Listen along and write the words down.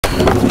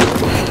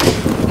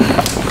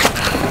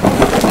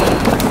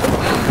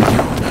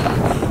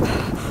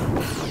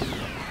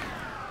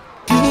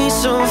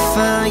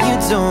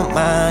don't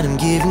mind him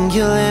giving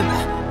you lip.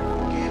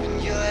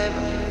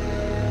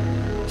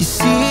 You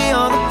see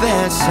all the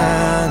bad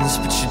signs,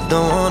 but you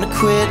don't wanna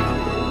quit.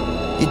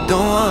 You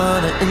don't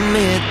wanna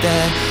admit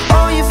that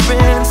all your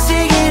friends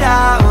say it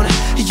out.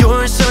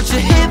 You're such a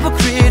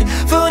hypocrite.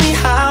 Funny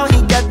how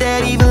he got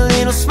that evil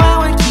little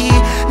smile when he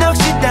knocks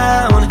you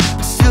down,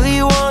 but still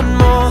you want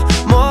more,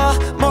 more,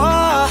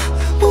 more.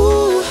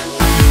 Ooh.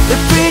 The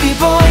pretty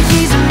boy,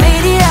 he's a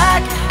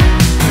maniac.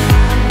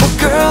 Oh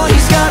girl,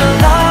 he's got a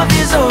love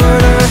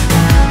disorder.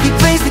 He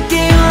plays the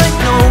game like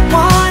no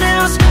one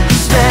else.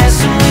 He's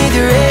messing with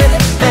your head,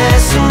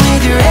 messing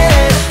with your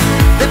head.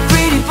 The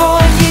pretty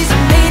boy, he's a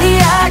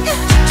maniac.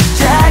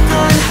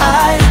 Jekyll and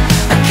Hyde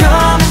are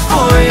coming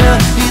for you.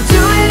 He'll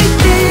do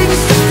anything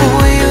just to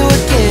fool you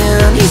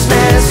again. He's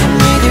messing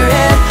with your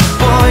head,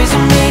 boy, he's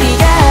a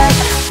maniac.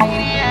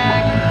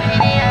 Maniac,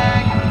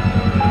 maniac,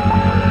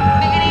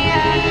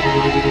 maniac.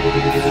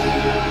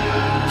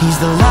 He's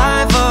the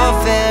life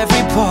of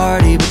every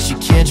party, but you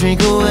can't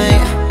drink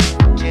away.